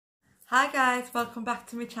Hi guys, welcome back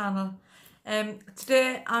to my channel.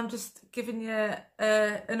 Today I'm just giving you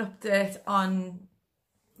an update on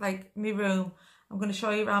my room. I'm going to show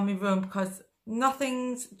you around my room because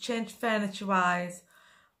nothing's changed furniture wise,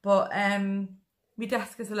 but my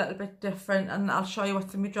desk is a little bit different, and I'll show you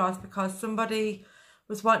what's in my drawers because somebody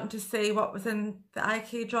was wanting to see what was in the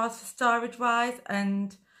IKEA drawers for storage wise,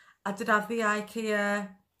 and I did have the IKEA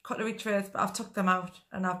cutlery trays, but I've took them out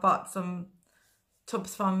and I've bought some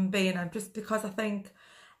tubs from B&M just because I think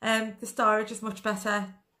the storage is much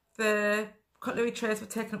better. The cutlery trays were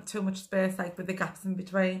taking up too much space, like with the gaps in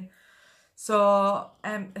between. So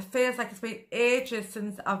it feels like it's been ages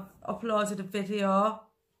since I've uploaded a video.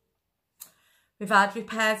 We've had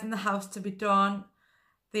repairs in the house to be done.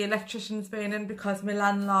 The electrician's been in because my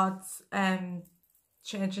landlord's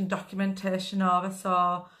changing documentation over,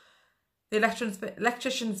 so the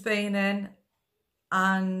electrician's been in,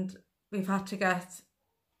 and we've had to get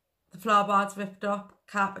the floorboards ripped up,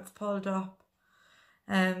 carpets pulled up,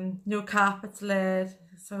 new carpets laid.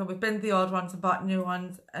 So we've binned the old ones and bought new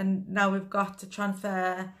ones, and now we've got to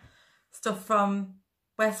transfer stuff from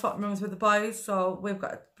we're swapping rooms with the boys, so we've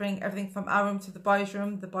got to bring everything from our room to the boys'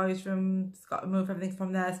 room. The boys' room's got to move everything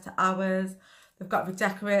from theirs to ours. They've got to be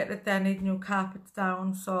decorated, they need new carpets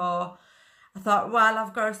down. So I thought, well,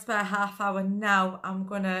 I've got a spare half hour now, I'm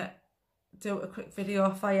gonna do a quick video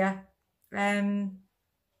for you.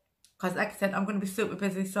 Because like I said, I'm going to be super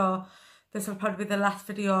busy, so this will probably be the last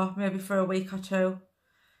video maybe for a week or two.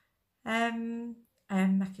 I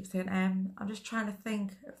keep saying I'm just trying to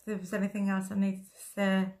think if there was anything else I needed to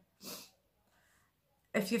say.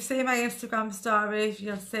 If you've seen my Instagram stories,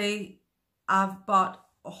 you'll see I've bought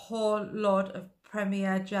a whole load of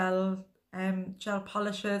Premier gel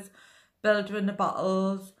polishes, builder in the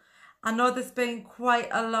bottles. I know there's been quite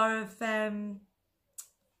a lot of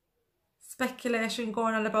speculation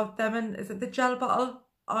going on about them, and is it the gel bottle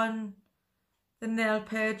on the nail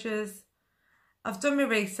pages? I've done my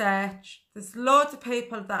research. There's loads of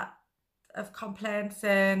people that have complained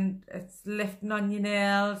saying it's lifting on your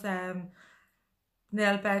nails,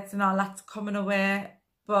 nail beds and all that's coming away,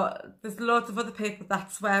 but there's loads of other people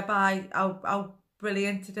that swear by how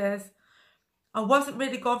brilliant it is. I wasn't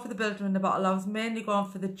really going for the builder in the bottle, I was mainly going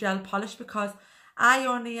for the gel polish because I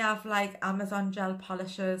only have like Amazon gel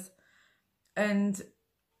polishes, and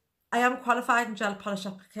I am qualified in gel polish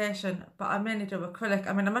application, but I mainly do acrylic.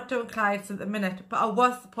 I mean, I'm not doing clients at the minute, but I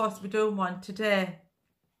was supposed to be doing one today.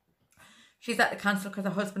 She's had to cancel because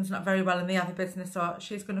her husband's not very well and they have a business, so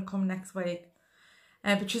she's going to come next week.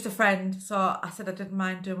 But she's a friend, so I said I didn't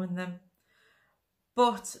mind doing them.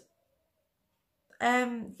 But,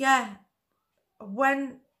 yeah,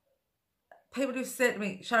 when people do say to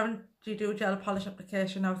me, Sharon, do you do a gel polish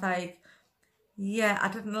application? I was like, yeah, I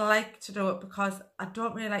didn't like to do it because I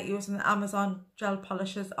don't really like using the Amazon gel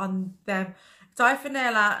polishes on them. So I for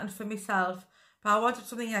nail art and for myself, but I wanted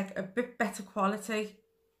something like a bit better quality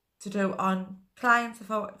to do on clients. If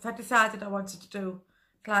I decided I wanted to do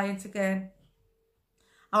clients again,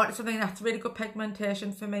 I wanted something that's really good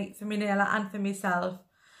pigmentation for me nail art and for myself.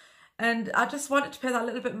 And I just wanted to pay that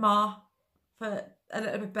little bit more for a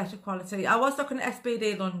little bit better quality. I was looking at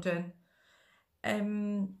SBD London,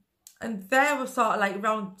 and they were sort of like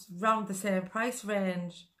round the same price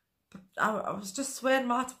range. But I was just swaying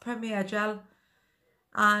more to Premier Gel,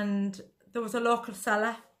 and there was a local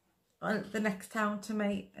seller on the next town to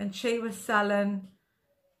me, and she was selling,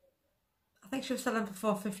 I think she was selling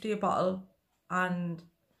for £4.50 a bottle, and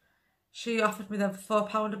she offered me them for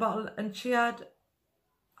 £4 a bottle, and she had,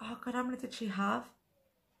 oh god, how many did she have?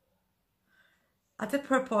 I did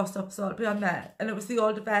put a post up, so it'll be on there, and it was the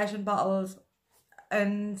older version bottles,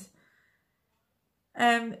 and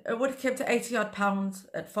it would have came to £80 odd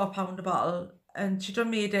at £4 a bottle, and she done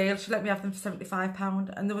me a deal. She let me have them for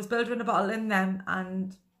 £75, and there was builder in a bottle in them,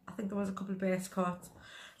 and I think there was a couple of base coats.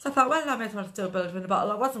 So I thought, well, I may as well do a builder in a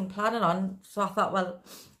bottle. I wasn't planning on, so I thought, well,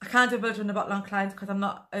 I can't do a builder in a bottle on clients because I'm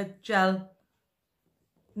not a gel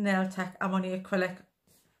nail tech. I'm only acrylic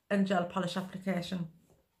and gel polish application.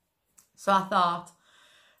 So I thought,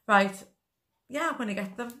 right, yeah, I'm going to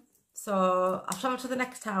get them. So I travelled to the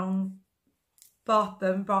next town, bought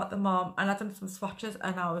them home, and I done some swatches,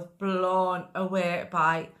 and I was blown away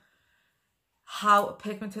by how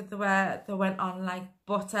pigmented they were. They went on like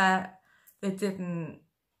butter. They didn't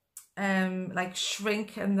like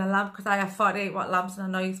shrink in the lamp, because I have 48 watt lamps, and I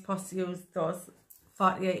know you're supposed to use those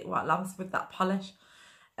 48 watt lamps with that polish,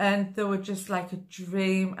 and they were just like a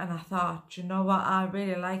dream. And I thought, you know what, I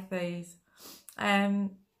really like these.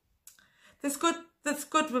 There's good there's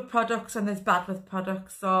good with products and there's bad with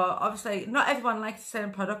products. So obviously not everyone likes the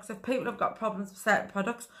same products. If people have got problems with certain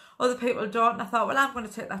products, other people don't. And I thought, well, I'm going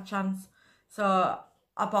to take that chance. So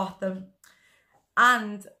I bought them.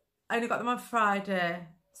 And I only got them on Friday.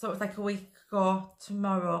 So it was like a week ago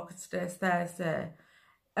tomorrow, because today's Thursday.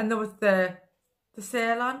 And there was the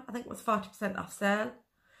sale on. I think it was 40% off sale.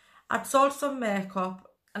 I'd sold some makeup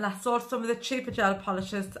and I sold some of the cheaper gel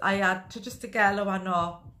polishes I had to a girl who I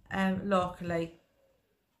know locally.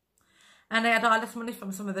 And I had all this money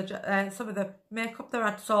from some of the makeup that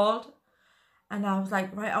I'd sold, and I was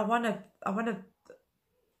like, right, I want to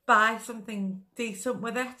buy something decent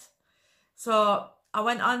with it. So I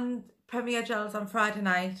went on Premier Gels on Friday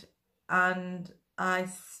night, and I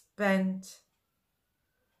spent,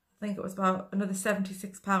 I think it was about another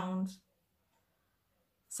 £76.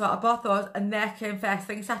 So I bought those, and they came first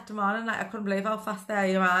thing Saturday morning. Like, I couldn't believe how fast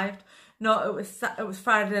they arrived. No, it was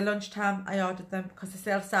Friday lunchtime I ordered them, because the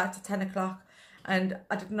sale started at 10 o'clock and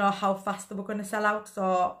I didn't know how fast they were going to sell out.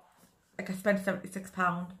 So like, I spent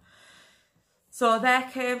 £76. So they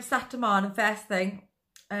came Saturday morning first thing,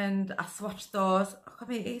 and I swatched those. Oh God,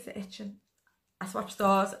 my ears are itching. I swatched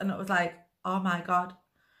those and it was like, oh my God.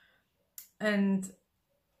 And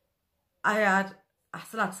I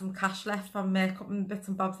still had some cash left from makeup and bits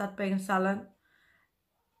and bobs I'd been selling.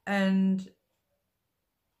 And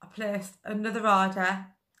I placed another order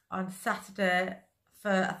on Saturday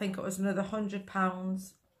for, I think it was another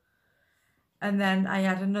 £100. And then I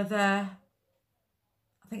had another,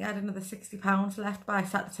 I think I had another £60 left by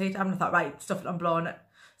Saturday. And I thought, right, stuff it, I'm blowing it.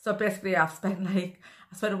 So basically I spent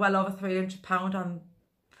well over £300 on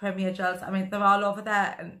Premier Gels. I mean, they're all over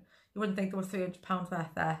there and you wouldn't think there was £300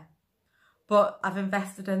 worth there. But I've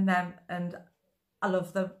invested in them and I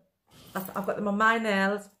love them. I've got them on my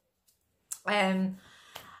nails.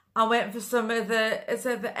 I'm waiting for some of the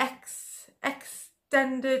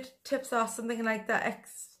extended tips or something like that.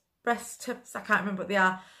 Express tips, I can't remember what they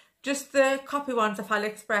are. Just the copy ones off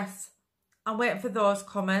AliExpress. I'm waiting for those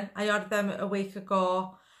coming. I ordered them a week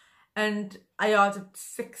ago, and I ordered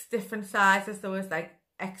 6 different sizes. There was like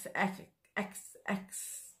XL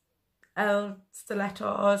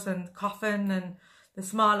stilettos and coffin, and the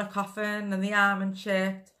smaller coffin and the almond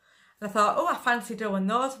shaped. And I thought, oh, I fancy doing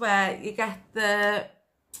those where you get the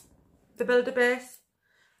builder base.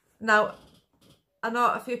 Now, I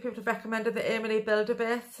know a few people have recommended the Emily builder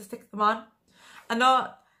base to stick them on. I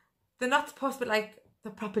know they're not supposed to be like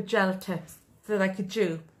the proper gel tips. They're like a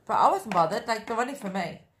dupe. But I wasn't bothered, like they're only for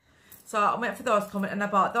me. So I went for those coming and I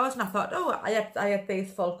bought those, and I thought, oh, I had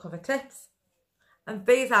these full cover tips. And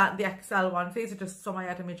these aren't the XL ones, these are just some I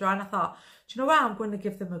had in my drawer. And I thought, do you know what, I'm going to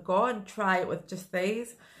give them a go and try it with just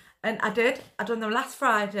these. And I did. I done them last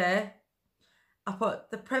Friday. I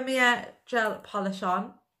put the Premier Gel polish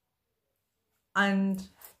on and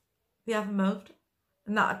they haven't moved.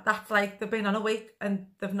 And that's like, they've been on a week and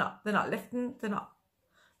they're not lifting, they're not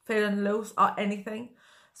feeling loose or anything.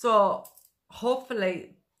 So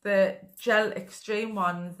hopefully the gel extreme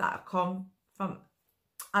ones that come from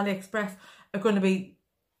AliExpress are going to be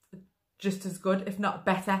just as good, if not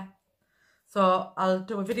better. So I'll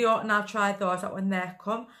do a video and I'll try those out when they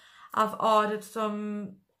come. I've ordered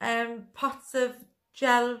some pots of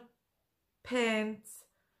gel paints.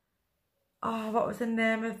 Oh, what was the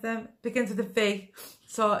name of them? Begins with a V.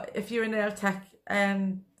 So if you're a nail tech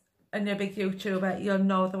and you're a big YouTuber, you'll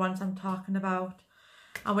know the ones I'm talking about.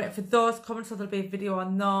 I'm waiting for those coming, so there'll be a video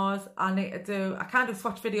on those. I can't do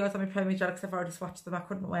swatch videos on my Premier Gel because I've already swatched them. I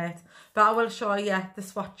couldn't wait. But I will show you the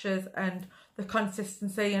swatches and the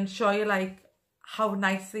consistency and show you like how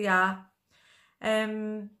nice they are.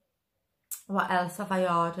 What else have I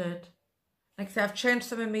ordered? Like I say, I've changed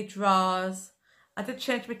some of my drawers. I did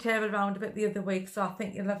change my table around a bit the other week, so I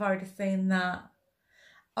think you'll have already seen that.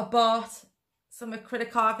 I bought some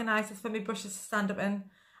acrylic organisers for my brushes to stand up in.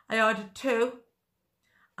 I ordered 2.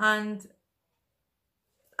 And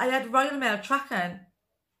I had Royal Mail tracking.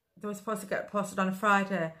 They were supposed to get posted on a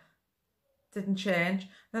Friday. Didn't change.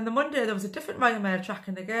 And then the Monday there was a different Royal Mail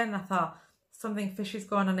tracking again. I thought, something fishy's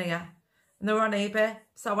going on here. And they were on eBay.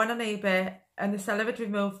 So I went on eBay and the seller had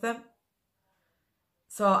removed them.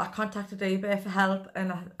 So I contacted eBay for help,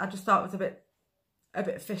 and I just thought it was a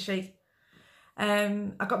bit fishy.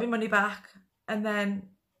 I got my money back, and then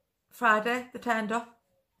Friday they turned up.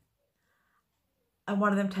 And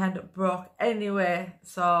one of them turned up broke anyway.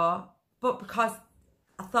 So, but because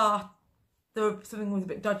I thought something was a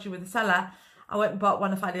bit dodgy with the seller, I went and bought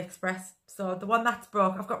one off AliExpress. So the one that's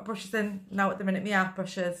broke, I've got brushes in now at the minute, my art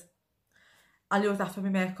brushes. I'll use that for my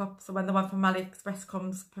makeup. So when the one from AliExpress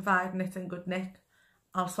comes, providing it's in good nick,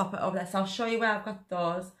 I'll swap it over there. So I'll show you where I've got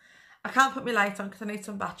those. I can't put my lights on because I need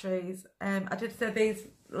some batteries. I did say these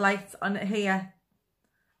lights on here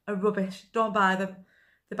are rubbish. Don't buy them.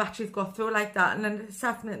 The batteries go through like that, and then it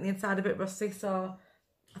starts making the inside a bit rusty, so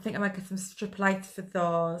I think I might get some strip lights for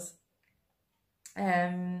those.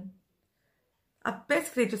 I've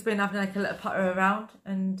basically just been having like a little potter around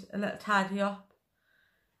and a little tidy up.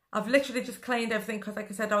 I've literally just cleaned everything because, like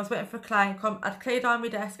I said, I was waiting for a client to come. I'd cleared on my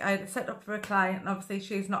desk, I had it set up for a client, and obviously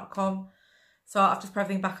she's not come. So I've just put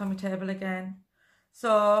everything back on my table again.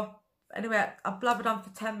 So anyway, I blabbered on for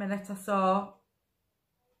 10 minutes or so.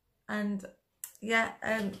 And yeah,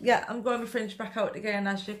 I'm growing my fringe back out again,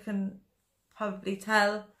 as you can probably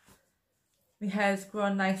tell. My hair's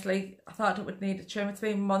grown nicely. I thought it would need a trim. It's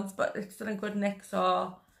been months, but it's still in good nick.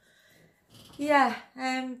 So yeah,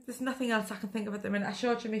 there's nothing else I can think of at the minute. I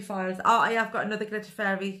showed you my files. Oh, I have got another glitter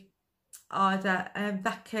fairy order.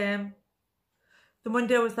 That came. The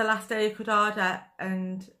Monday was the last day you could order,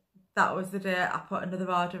 and that was the day I put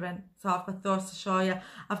another order in. So I've got those to show you.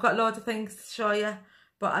 I've got loads of things to show you,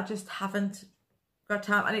 but I just haven't got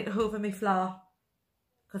time. I need to hoover my floor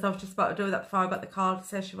because I was just about to do that before I got the call to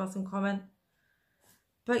say she wasn't coming.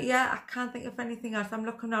 But yeah, I can't think of anything else. I'm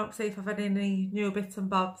looking out to see if I've had any new bits and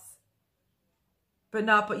bobs. But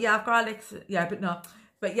no, but yeah, I've got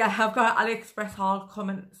I've got AliExpress haul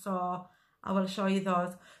coming, so I will show you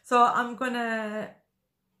those. So I'm gonna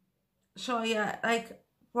show you like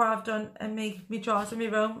what I've done in me drawers in my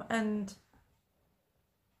room, and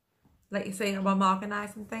like you see, I'm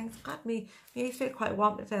organising things. God, me ears feel quite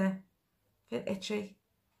warm today. A bit itchy.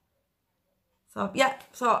 So yeah,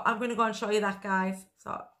 so I'm gonna go and show you that, guys.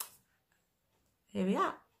 So here we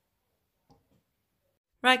are.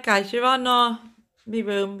 Right, guys, you all know my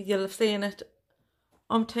room. You'll have seen it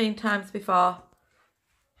umpteen times before.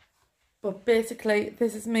 But basically,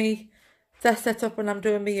 this is me desk set up when I'm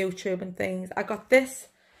doing my YouTube and things. I got this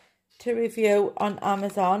to review on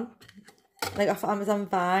Amazon, like off Amazon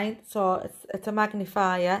Vine. So it's a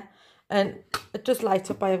magnifier, and it just lights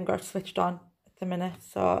up. I haven't got it switched on at the minute,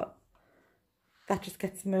 so that just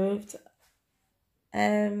gets moved.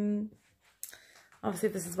 Obviously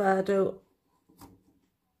this is where I do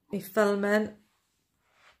my filming.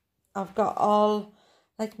 I've got all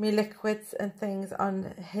like my liquids and things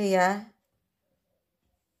on here.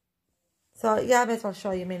 So yeah, I may as well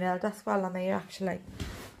show you my nail desk while I'm here actually.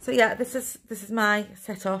 So yeah, this is my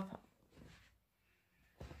setup.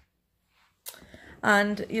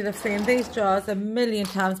 And you'll have seen these drawers a million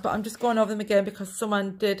times, but I'm just going over them again because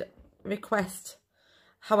someone did request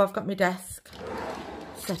how I've got my desk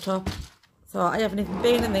set up. So I haven't even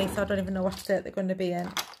been in these, so I don't even know what state they're going to be in.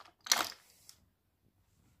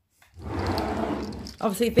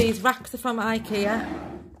 Obviously these racks are from IKEA.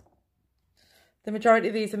 The majority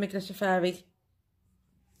of these are my Glitter Fairy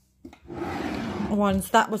ones.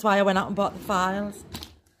 That was why I went out and bought the files.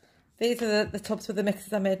 These are the tubs with the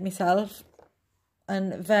mixes I made myself,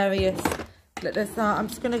 and various glitters. Now I'm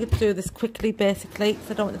just going to do this quickly basically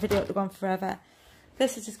because I don't want the video to go on forever.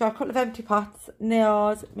 This has just got a couple of empty pots,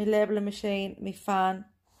 nails, my labelling machine, my fan,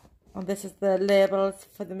 and this is the labels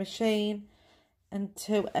for the machine, and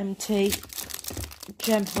 2 empty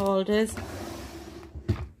gem holders.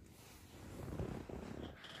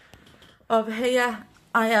 Over here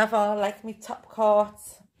I have all like my top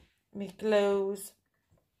coats, my glues,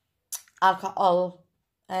 alcohol,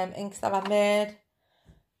 inks that I made,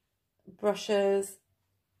 brushes,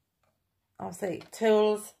 obviously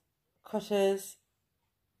tools, cutters,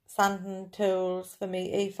 sanding tools for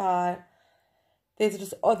me, E5. These are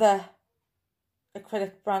just other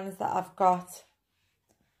acrylic brands that I've got.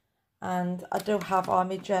 And I do have all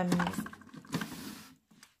my gems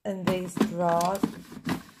in these drawers.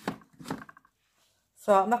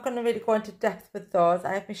 So I'm not going to really go into depth with those.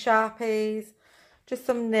 I have my Sharpies, just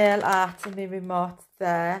some nail art and my remote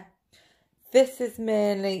there. This is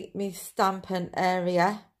mainly my stamping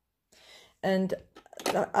area. And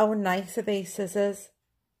how nice are these scissors?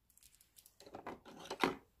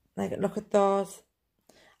 Like, look at those.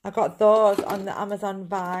 I got those on the Amazon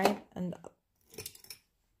Vine, and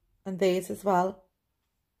these as well.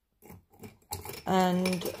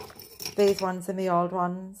 And these ones are my old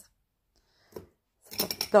ones. So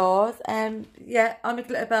those. Yeah, all my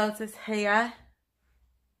glitter bells is here.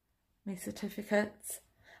 My certificates.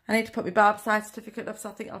 I need to put my Barbside certificate up, so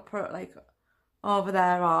I think I'll put it like over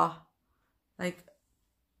there or like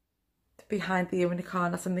behind the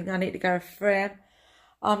unicorn or something. I need to get a frame.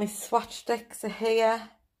 All my swatch sticks are here.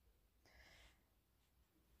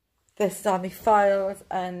 This is all my files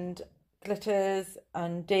and glitters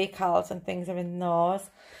and decals and things are in those.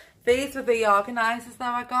 These were the organisers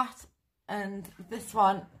that I got, and this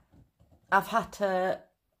one I've had to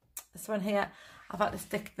This one here, I've had to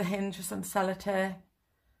stick the hinge with some sellotape.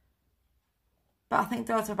 But I think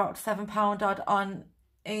those are about £7 odd on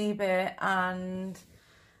eBay, and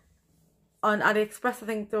on AliExpress I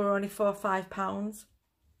think they were only £4 or £5.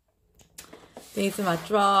 These are my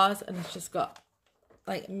drawers, and it's just got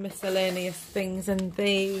like miscellaneous things in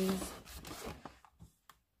these.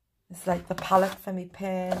 It's like the palette for me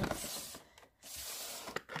paint.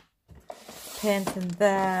 Paint in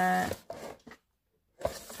there.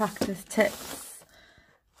 Practice tips.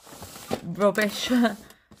 Rubbish.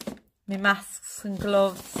 My masks and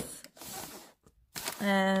gloves.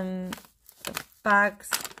 Bags.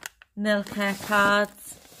 Nail care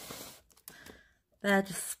cards. They're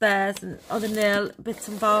just spares and other nail bits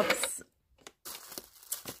and bobs.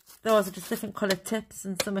 Those are just different coloured tips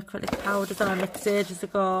and some acrylic powders that I mixed ages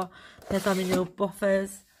ago. There's all my new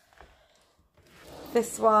buffers.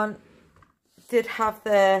 This one did have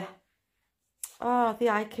the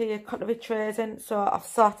IKEA cutlery trays in, so I've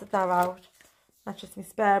sorted that out. That's just my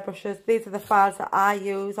spare brushes. These are the files that I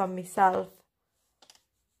use on myself.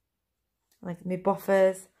 Like my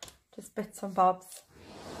buffers, just bits and bobs.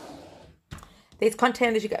 These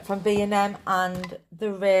containers you get from B&M and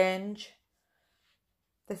The Range.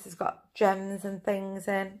 This has got gems and things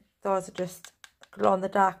in. Those are just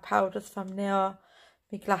glow-in-the-dark powders from Neo.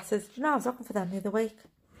 My glasses. Do you know, I was looking for them the other week.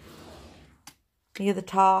 Near the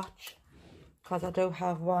torch. Because I do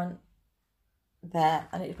have one there.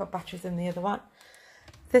 I need to put batteries in the other one.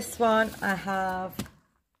 This one I have.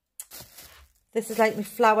 This is like my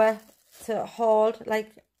flower to hold.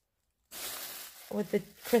 Like with the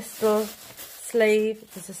crystal sleeve.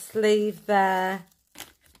 There's a sleeve there.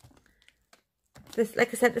 This,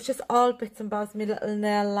 like I said, it's just all bits and bobs. My little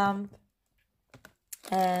nail lamp.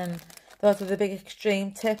 Those are the big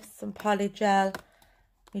extreme tips. Some polygel.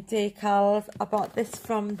 My decals. I bought this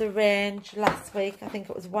from The Range last week. I think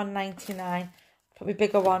it was £1.99. Put my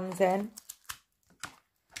bigger ones in.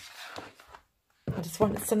 I just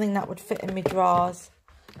wanted something that would fit in my drawers.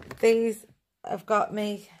 These have got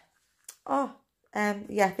me.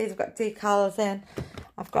 Yeah, these have got decals in.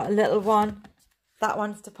 I've got a little one. That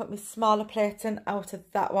one's to put my smaller plates in out of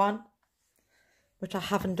that one, which I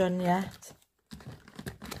haven't done yet.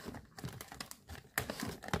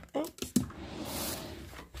 Oops.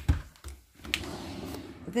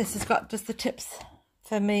 This has got just the tips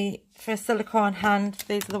for me for a silicone hand.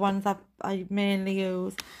 These are the ones I mainly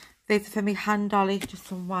use. These are for me hand dolly, just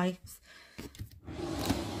some wipes.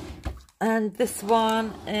 And this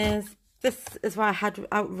one is. This is what I had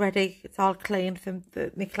out ready. It's all clean from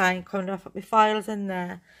my client coming off. Put my files in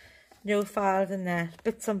there. New files in there.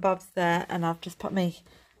 Bits and bobs there. And I've just put my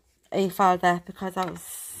e-file there because I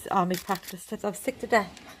was on my practice tips. I was sick to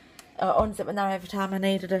death. Unzipping there every time I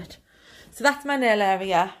needed it. So that's my nail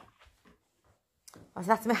area. So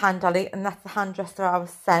that's my hand dolly. And that's the hand dresser I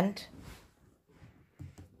was sent.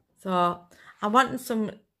 So I'm wanting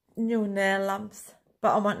some new nail lamps.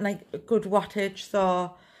 But I want like a good wattage.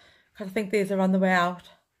 So I think these are on the way out.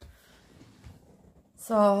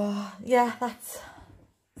 So yeah, that's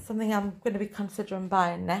something I'm going to be considering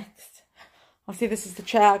buying next. Obviously this is the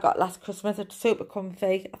chair I got last Christmas. It's super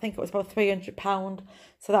comfy. I think it was about £300.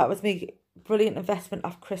 So that was me brilliant investment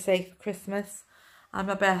off Chrissy for Christmas and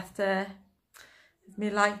my birthday. There's me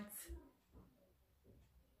lights.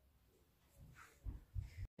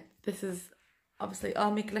 This is obviously all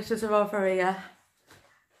my glitters are over here.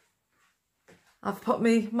 I've put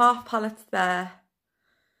my Morph palettes there.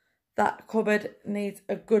 That cupboard needs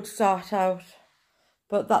a good sort out.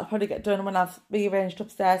 But that'll probably get done when I've rearranged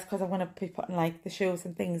upstairs because I'm going to be putting like the shoes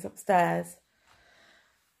and things upstairs.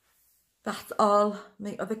 That's all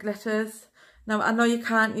my other glitters. Now I know you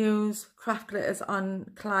can't use craft glitters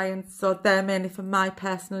on clients, so they're mainly for my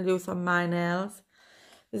personal use on my nails.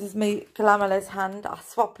 This is my Glamourless hand. I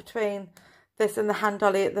swap between this and the hand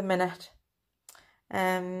dolly at the minute.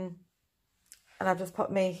 And I've just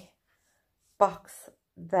put my box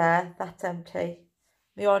there, that's empty.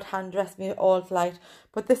 My old hand dress, my old light.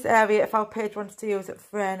 But this area, if our page wants to use it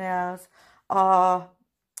for her nails, or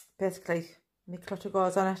basically my clutter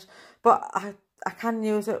goes on it. But I can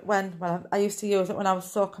use it when, well, I used to use it when I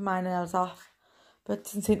was soaking my nails off. But it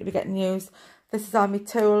doesn't seem to be getting used. This is all my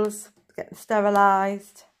tools, getting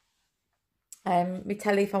sterilised. My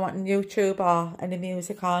telly if I want YouTube or any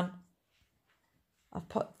music on. I've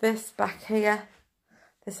put this back here.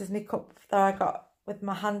 This is my cup that I got with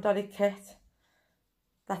my hand dolly kit.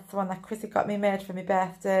 That's the one that Chrissy got me made for my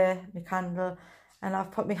birthday, my candle. And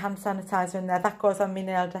I've put my hand sanitizer in there. That goes on my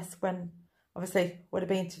nail desk when, obviously, would have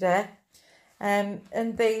been today. And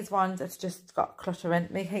these ones, it's just got clutter in.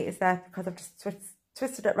 My heater's there because I've just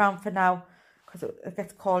twisted it around for now because it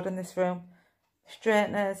gets cold in this room.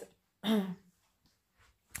 Straighteners.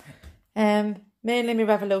 Mainly my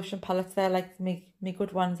Revolution palettes. They're like me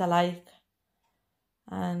good ones I like.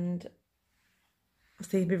 And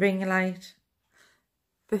see my ring light.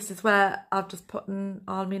 This is where I've just put in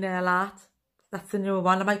all my nail art. That's the newer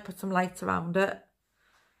one. I might put some lights around it.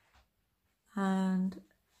 And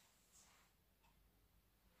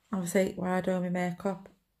obviously where I do my makeup.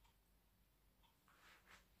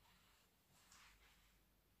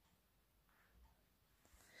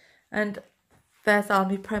 And there's all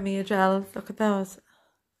my Premier gels. Look at those.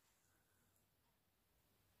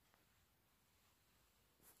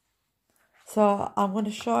 So I'm going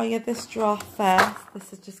to show you this drawer first. This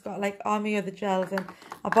has just got like all my other gels in.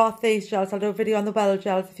 I bought these gels. I'll do a video on the well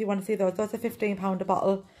gels if you want to see those. Those are £15 a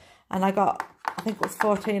bottle. And I got, I think it was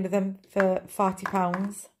 14 of them for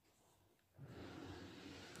 £40.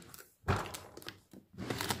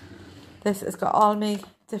 This has got all my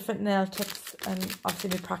different nail tips and obviously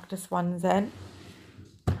my practice ones in.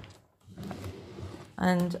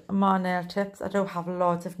 And more nail tips. I do have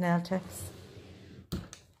loads of nail tips.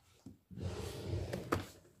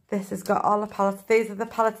 This has got all the palettes. These are the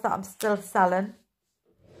palettes that I'm still selling.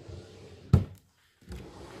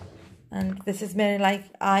 And this is mainly like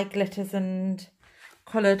eye glitters and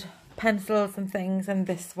coloured pencils and things. And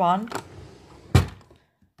this one.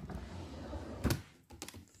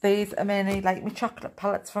 These are mainly like my chocolate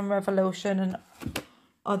palettes from Revolution and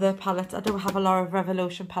other palettes. I do have a lot of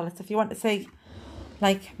Revolution palettes. If you want to see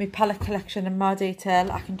like my palette collection in more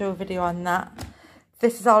detail, I can do a video on that.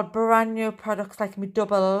 This is all brand new products, like my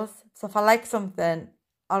doubles. So if I like something,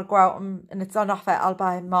 I'll go out and it's on offer, I'll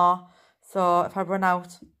buy more. So if I run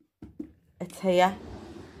out, it's here.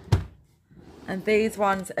 And these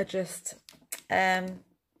ones are just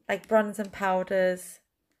like bronzing powders,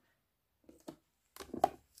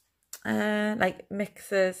 like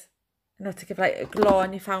mixers, you know, to give like a glow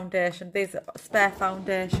on your foundation. These are spare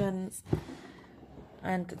foundations.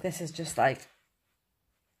 And this is just like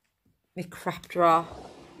my crap drawer.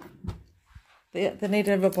 They need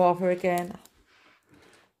a rub over again.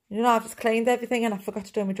 You know, I've just cleaned everything and I forgot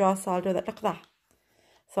to do my drawer, so I'll do that. Look at that.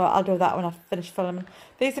 So I'll do that when I finish filming.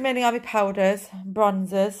 These are mainly all my powders,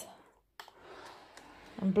 bronzers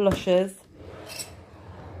and blushes.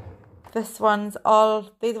 This one's all,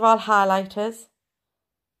 these are all highlighters.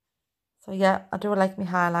 So yeah, I do like my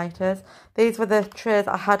highlighters. These were the trays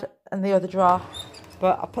I had in the other drawer,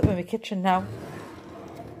 but I'll put them in my kitchen now.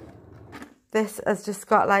 This has just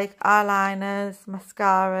got like eyeliners,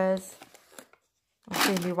 mascaras,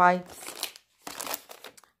 my wipes,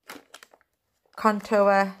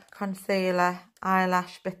 contour, concealer,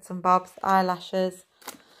 eyelash bits and bobs, eyelashes.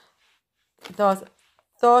 Those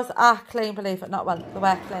are clean, believe it or not. Well, they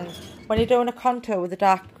were clean. When you're doing a contour with a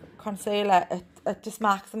dark concealer, it just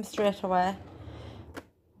marks them straight away.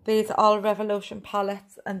 These are all Revolution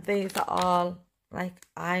palettes, and these are all like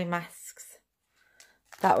eye masks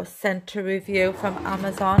that was sent to review from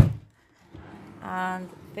Amazon. And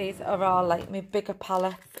these are all like my bigger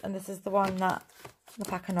palettes, and this is the one that,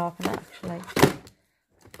 if I can open it actually.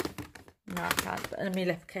 No, I can't. And my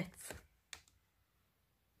lip kits.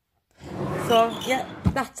 So yeah,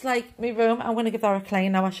 that's like my room. I'm going to give that a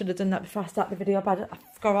clean now. I should have done that before I start the video, but I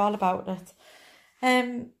forgot all about it.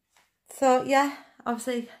 So yeah,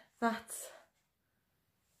 obviously that's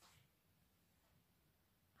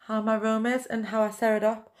how my room is and how I set it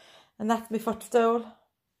up. And that's my footstool.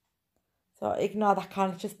 So ignore that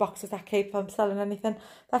corner, it's just boxes I keep if I'm selling anything.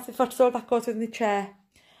 That's my footstool that goes with my chair.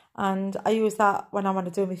 And I use that when I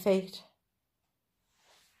want to do my feet.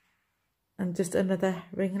 And just another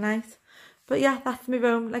ring light. But yeah, that's my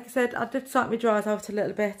room. Like I said, I did sort my drawers out a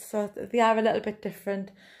little bit, so they are a little bit different.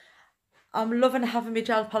 I'm loving having my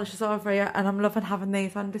gel polishes over here, and I'm loving having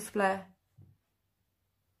these on display.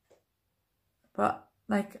 But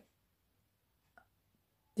like,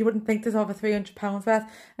 you wouldn't think there's over £300 worth.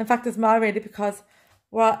 In fact, there's more really, because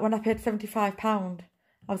when I paid £75,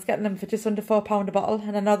 I was getting them for just under £4 a bottle,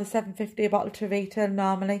 and I know they're £7.50 a bottle to retail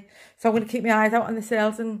normally. So I'm going to keep my eyes out on the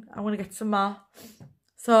sales, and I'm going to get some more.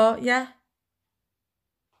 So yeah,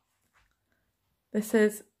 this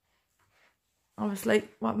is obviously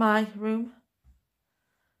what my room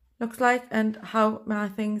looks like and how my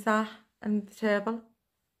things are and the table.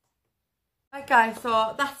 Right guys,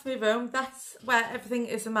 so that's my room. That's where everything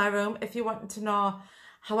is in my room. If you want to know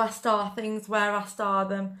how I store things, where I store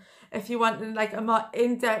them, if you want like a more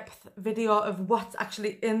in-depth video of what's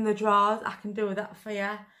actually in the drawers, I can do that for you.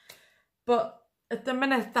 But at the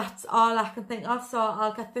minute, that's all I can think of. So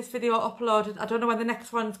I'll get this video uploaded. I don't know when the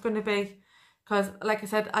next one's going to be. because like I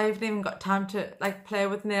said, I haven't even got time to like play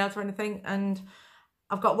with nails or anything, and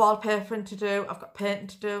I've got wallpapering to do, I've got painting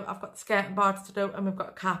to do, I've got skating boards to do, and we've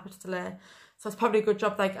got carpets to lay. So it's probably a good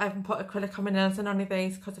job like I haven't put acrylic on my nails in any of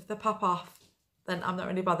these, because if they pop off, then I'm not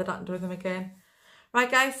really bothered at doing them again.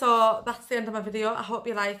 Right guys, so that's the end of my video. I hope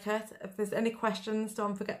you like it. If there's any questions,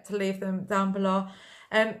 don't forget to leave them down below.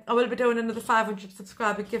 I will be doing another 500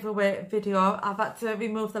 subscriber giveaway video. I've had to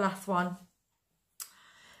remove the last one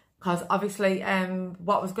because obviously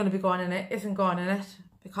what was going to be going in it isn't going in it,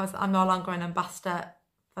 because I'm no longer an ambassador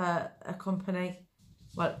for a company,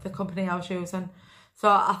 well, the company I was using. So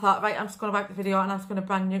I thought, right, I'm just going to wipe the video and I'm just going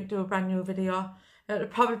to do a brand new video. It'll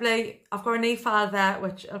probably, I've got an e-file there,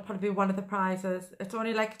 which will probably be one of the prizes. It's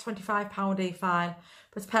only like a £25 e-file,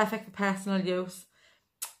 but it's perfect for personal use.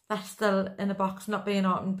 That's still in the box, not being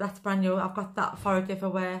opened. That's brand new. I've got that for a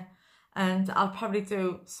giveaway. And I'll probably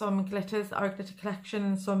do some glitters or a glitter collection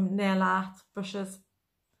and some nail art brushes.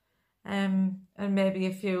 And maybe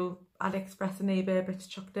a few AliExpress and eBay bits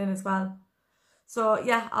chucked in as well. So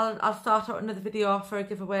yeah, I'll start out another video for a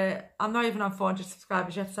giveaway. I'm not even on 400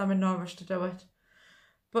 subscribers yet, so I'm in no rush to do it.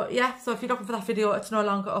 But yeah, so if you're looking for that video, it's no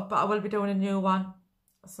longer up, but I will be doing a new one.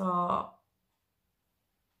 So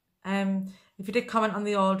if you did comment on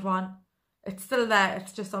the old one, it's still there,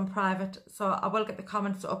 it's just on private. So I will get the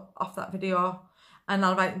comments up off that video and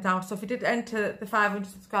I'll write them down. So if you did enter the 500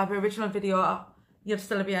 subscriber original video, you'll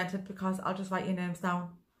still be entered, because I'll just write your names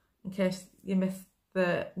down in case you missed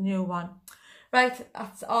the new one. Right,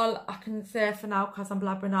 that's all I can say for now, because I'm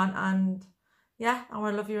blabbering on, and yeah, I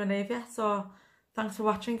want to love you and leave you. So thanks for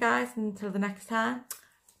watching guys, until the next time,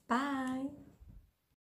 bye.